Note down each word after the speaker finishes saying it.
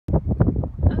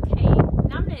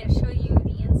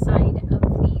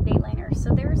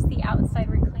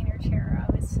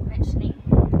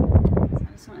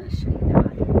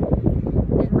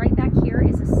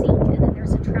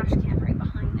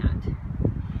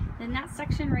Then that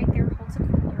section right there holds a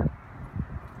cooler.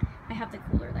 I have the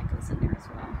cooler that goes in there as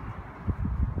well.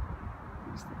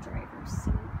 There's the driver's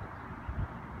seat.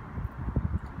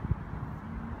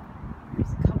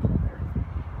 There's a cup holder.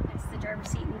 That's the driver's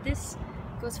seat. And this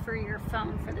goes for your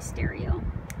phone for the stereo.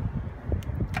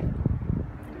 And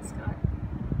it's got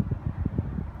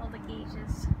all the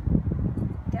gauges,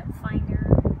 depth finder,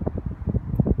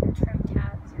 your trim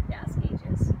tabs, your gas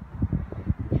gauges.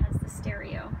 It has the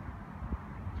stereo.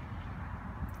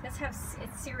 It does have,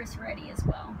 it's Sirius ready as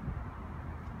well.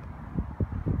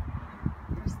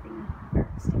 There's the fire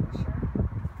extinguisher.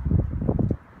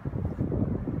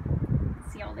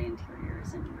 See, all the interior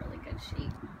is in really good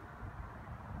shape.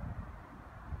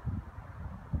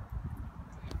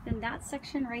 Then that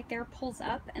section right there pulls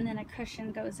up, and then a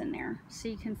cushion goes in there, so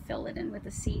you can fill it in with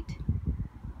a seat.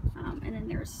 And then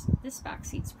there's, this back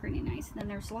seat's pretty nice. And then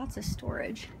there's lots of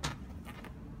storage.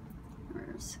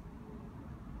 There's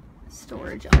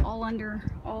storage all under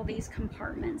all these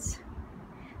compartments.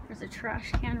 There's a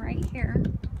trash can right here.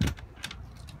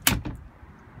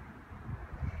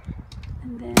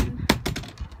 And then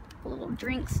a little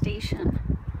drink station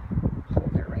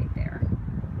holder right there.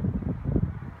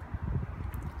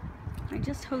 I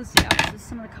just hosed it out so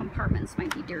some of the compartments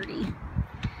might be dirty.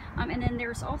 And then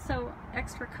there's also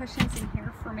extra cushions in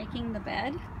here for making the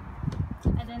bed.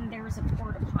 And then there's a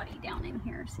porta potty down in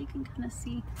here, so you can kind of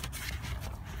see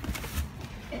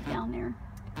it down there.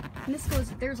 And this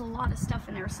goes, there's a lot of stuff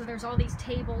in there. So there's all these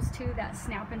tables too that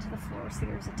snap into the floor. So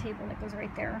there's a table that goes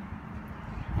right there.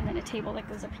 And then a table that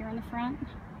goes up here in the front.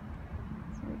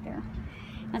 It's right there.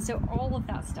 And so all of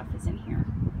that stuff is in here.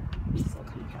 This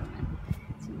little compartment.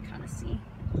 So you can kind of see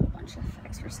a whole bunch of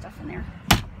extra stuff in there.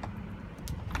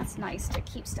 That's nice to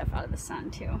keep stuff out of the sun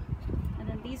too. And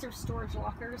then these are storage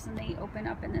lockers, and they open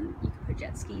up, and then you can put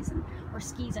jet skis, and or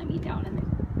skis I mean, down in the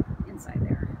inside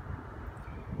there.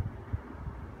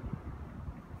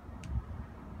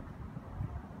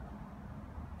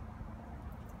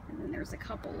 And then there's a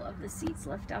couple of the seats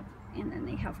lift up, and then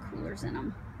they have coolers in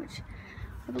them, which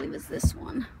I believe is this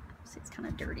one. So it's kind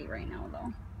of dirty right now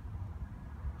though.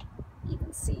 You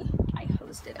can see I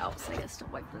hosed it out, so I guess to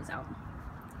wipe those out.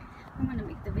 I'm going to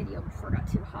make the video before it got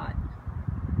too hot,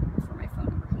 before my phone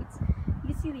overheats.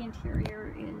 You can see the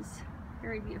interior is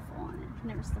very beautiful on it. And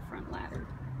there's the front ladder.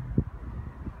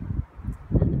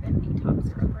 And the bend knee tops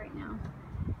are up right now.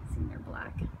 See, they're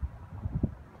black.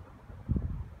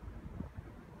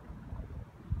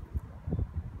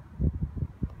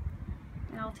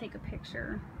 And I'll take a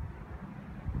picture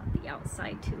of the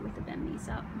outside too with the bend knees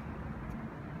up.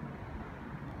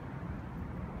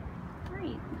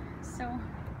 Great. So,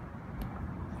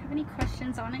 any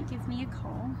questions on it, give me a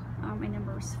call. My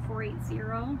number is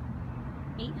 480-800-9864.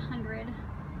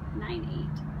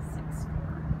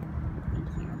 Thank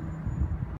you.